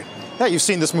Reddit. Right. Yeah, you've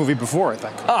seen this movie before, I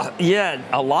think. Oh, yeah,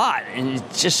 a lot. And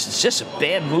it's just a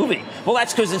bad movie. Well,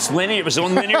 that's because it's linear. It was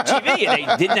on linear TV, and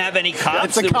they didn't have any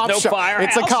cops. It's a cop there was no show.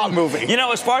 firehouse. It's a cop movie. You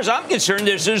know, as far as I'm concerned,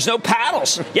 there's no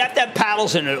paddles. You have to have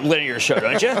paddles in a linear show,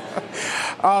 don't you?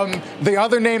 The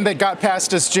other name that got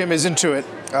past us, Jim, is Intuit.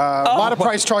 A lot of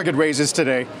price target raises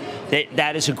today.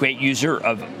 That is a great user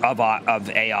of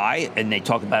AI, and they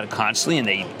talk about it constantly, and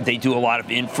they do a lot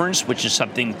of inference, which is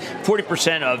something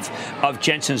 40% of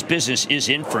Jensen's business is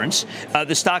inference.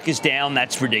 The stock is down.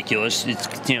 That's ridiculous. It's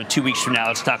 2 weeks from now,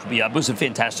 the stock will be up. It was a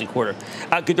fantastic quarter.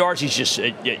 Godarzi's just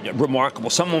remarkable.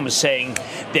 Someone was saying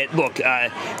that, look,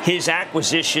 his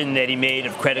acquisition that he made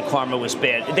of Credit Karma was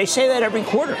bad. They say that every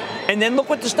quarter. And then look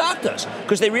what the stock does,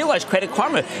 because they realize Credit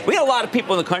Karma. We had a lot of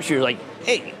people in the country who are like,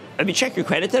 hey, have you checked your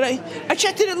credit today? I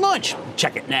checked it at lunch.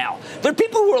 Check it now. There are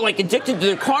people who are like addicted to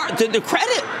their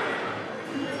credit.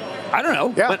 I don't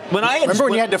know. Yeah. But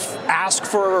when you had to ask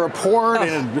for a report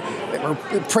and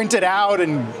print it out,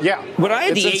 and when I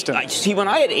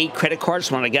had 8 credit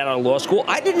cards when I got out of law school,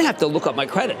 I didn't have to look up my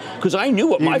credit because I knew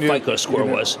what my FICO score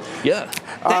was. Yeah.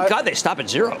 Thank God they stop at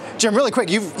 0. Jim, really quick,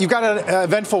 you've got an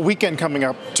eventful weekend coming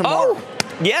up tomorrow. Oh.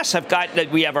 Yes,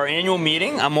 we have our annual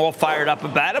meeting. I'm all fired up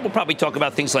about it. We'll probably talk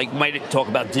about things like, might talk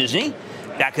about Disney.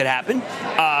 That could happen.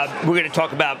 We're going to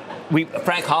talk about,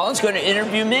 Frank Holland's going to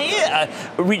interview me.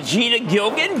 Regina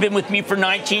Gilgan, been with me for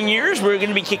 19 years. We're going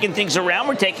to be kicking things around.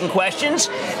 We're taking questions.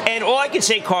 And all I can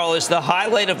say, Carl, is the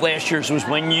highlight of last year's was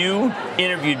when you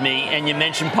interviewed me and you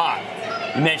mentioned Pop.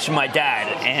 You mentioned my dad.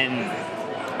 And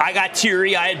I got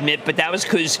teary, I admit, but that was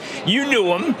because you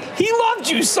knew him. He loved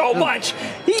you so much.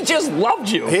 He just loved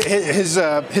you. His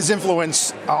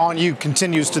influence on you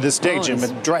continues to this day, Jim.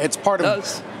 It's part of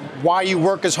why you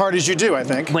work as hard as you do, I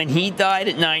think. When he died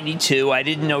at 92, I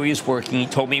didn't know he was working. He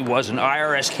told me he wasn't.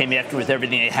 IRS came after with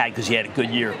everything they had because he had a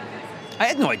good year. I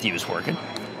had no idea he was working.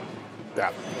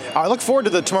 Yeah. I look forward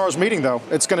to tomorrow's meeting, though.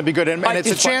 It's going to be good. And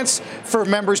it's a chance for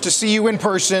members to see you in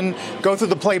person, go through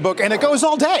the playbook, and it goes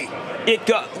all day.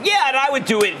 Yeah, and I would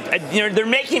do it. They're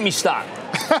making me stop.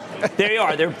 They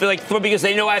are. They're like, because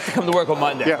they know I have to come to work on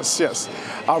Monday. Yes.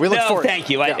 We look forward. Thank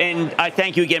you. Yeah. And I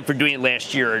thank you again for doing it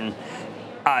last year. And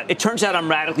it turns out I'm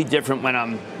radically different when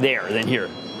I'm there than here.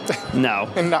 No.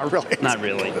 Not really. Not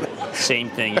really. Same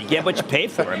thing. You get what you pay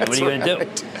for. I mean, what are you going to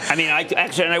do? I mean,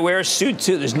 I wear a suit,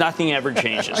 too. There's nothing ever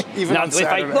changes. Even on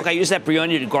Saturday. I used that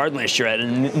Brioni to garden last year. I had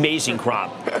an amazing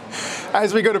crop.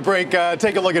 As we go to break,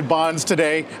 take a look at bonds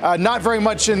today. Not very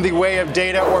much in the way of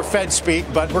data or Fed speak,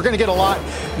 but we're going to get a lot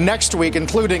next week,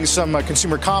 including some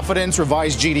consumer confidence,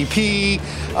 revised GDP,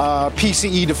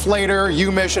 PCE deflator,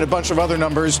 UMISH, and a bunch of other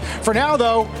numbers. For now,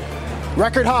 though,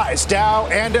 record highs, Dow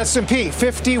and S&P,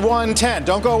 5110.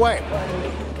 Don't go away.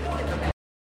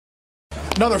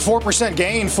 Another 4%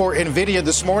 gain for Nvidia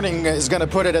this morning is going to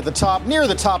put it at the top, near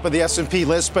the top of the S&P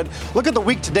list. But look at the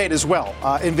week to date as well.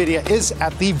 Nvidia is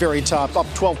at the very top,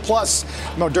 up 12 plus.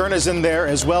 Moderna's in there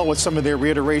as well with some of their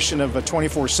reiteration of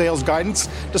 24 sales guidance.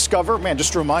 Discover,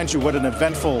 just to remind you what an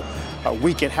eventful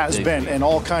week it has been in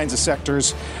all kinds of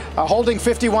sectors. Holding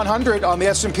 5,100 on the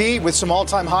S&P with some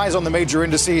all-time highs on the major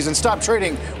indices. And Stop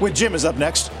Trading with Jim is up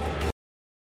next.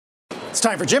 It's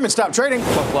time for Jim and Stop Trading.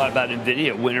 Talk a lot about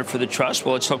Nvidia, winner for the trust.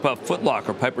 Well, let's talk about Foot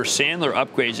Locker. Piper Sandler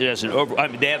upgrades it as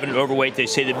they have an overweight. They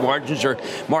say that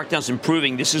markdowns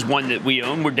improving. This is one that we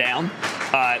own. We're down.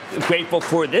 Grateful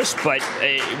for this, but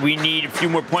we need a few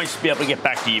more points to be able to get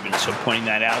back to even. So pointing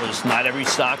that out is not every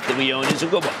stock that we own is a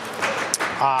good one.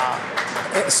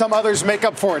 Some others make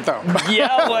up for it, though.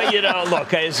 Yeah, well,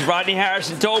 look, as Rodney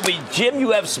Harrison told me, Jim,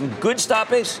 you have some good stock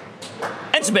picks.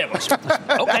 And some bad ones.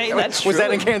 Okay, that's true. Was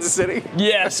that in Kansas City?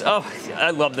 Yes. Oh,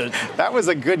 I love those. That was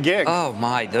a good gig. Oh,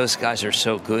 my. Those guys are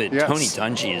so good. Yes. Tony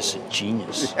Dungy is a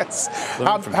genius. Yes.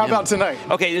 How about tonight?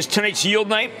 Okay, tonight's yield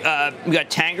night. We got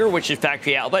Tanger, which is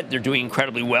factory outlet. They're doing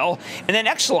incredibly well. And then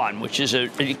Exelon, which is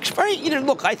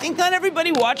look, I think not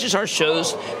everybody watches our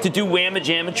shows to do whamma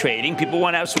jamma trading. People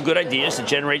want to have some good ideas to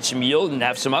generate some yield and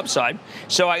have some upside.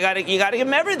 So you got to give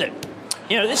them everything.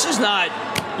 This is not,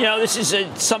 this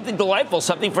is something delightful,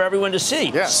 something for everyone to see.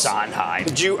 Yes. Sondheim.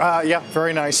 Did you,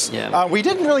 very nice. Yeah. We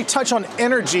didn't really touch on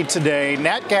energy today.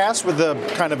 Nat Gas with a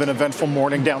kind of an eventful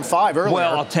morning, down 5 earlier.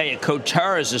 Well, I'll tell you,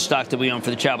 Coterra is a stock that we own for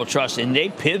the Travel Trust, and they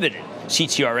pivoted,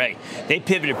 CTRA. They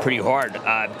pivoted pretty hard.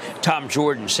 Tom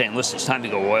Jordan saying, listen, it's time to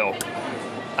go oil.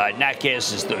 Nat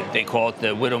Gas is, they call it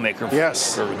the Widowmaker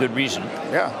for a good reason.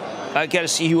 Yeah. I got to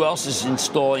see who else is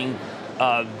installing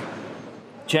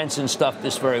Jensen stuff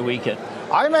this very weekend.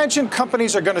 I imagine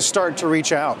companies are going to start to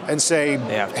reach out and say,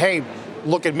 hey,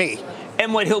 look at me.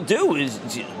 And what he'll do is,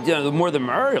 the more the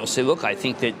merrier. He'll say, look, I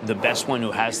think that the best one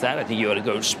who has that, I think you ought to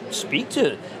go speak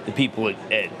to the people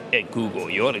at Google.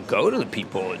 You ought to go to the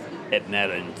people at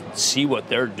Meta and see what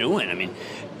they're doing. I mean,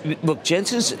 look,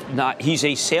 Jensen's he's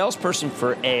a salesperson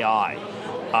for AI.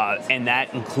 And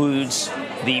that includes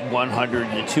the 100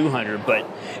 and the 200. But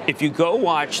if you go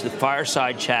watch the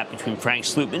fireside chat between Frank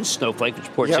Slootman, Snowflake, which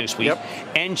reports this week,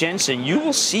 and Jensen, you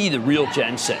will see the real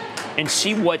Jensen and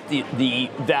see what the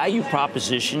value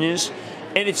proposition is.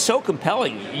 And it's so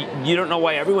compelling. You don't know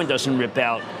why everyone doesn't rip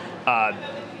out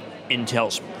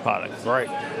Intel's product. Right.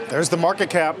 There's the market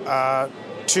cap.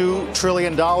 $2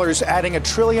 trillion, adding $1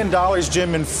 trillion,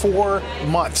 Jim, in 4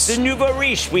 months. The nouveau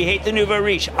riche. We hate the nouveau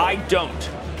riche. I don't.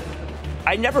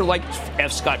 I never liked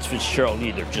F. Scott Fitzgerald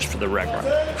either, just for the record.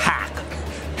 Hack.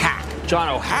 John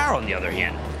O'Hara, on the other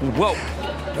hand. Whoa.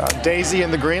 Daisy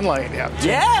in the green light. Yeah.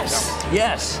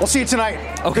 Yes. We'll see you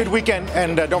tonight. Okay. Good weekend.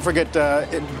 And don't forget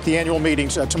the annual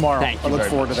meetings tomorrow. Thank you. I look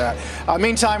forward to that.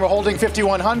 Meantime, we're holding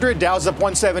 5,100. Dow's up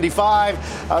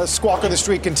 175. Squawk on the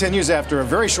Street continues after a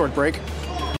very short break.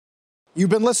 You've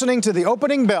been listening to The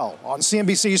Opening Bell on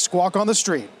CNBC's Squawk on the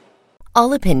Street.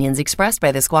 All opinions expressed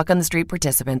by the Squawk on the Street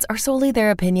participants are solely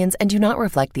their opinions and do not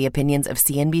reflect the opinions of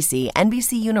CNBC,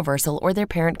 NBC Universal, or their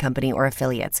parent company or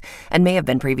affiliates, and may have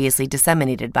been previously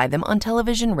disseminated by them on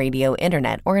television, radio,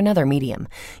 internet, or another medium.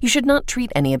 You should not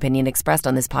treat any opinion expressed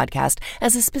on this podcast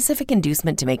as a specific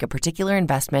inducement to make a particular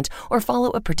investment or follow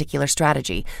a particular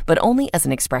strategy, but only as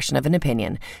an expression of an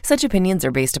opinion. Such opinions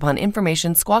are based upon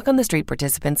information Squawk on the Street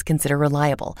participants consider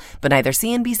reliable, but neither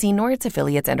CNBC nor its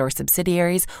affiliates and or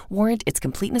subsidiaries warrant guarantee its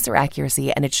completeness or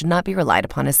accuracy, and it should not be relied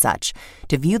upon as such.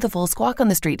 To view the full Squawk on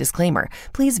the Street disclaimer,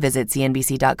 please visit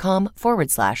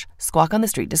cnbc.com/Squawk on the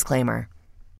Street disclaimer.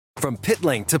 From pit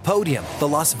lane to podium, the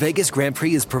Las Vegas Grand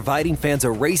Prix is providing fans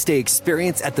a race day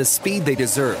experience at the speed they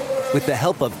deserve. With the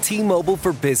help of T-Mobile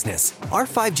for Business, our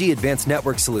 5G advanced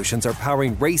network solutions are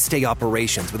powering race day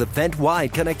operations with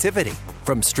event-wide connectivity.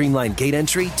 From streamlined gate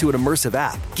entry to an immersive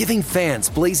app, giving fans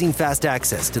blazing fast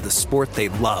access to the sport they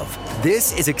love.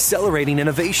 This is accelerating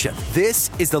innovation.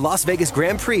 This is the Las Vegas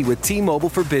Grand Prix with T-Mobile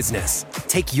for Business.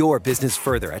 Take your business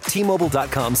further at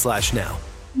T-Mobile.com/now.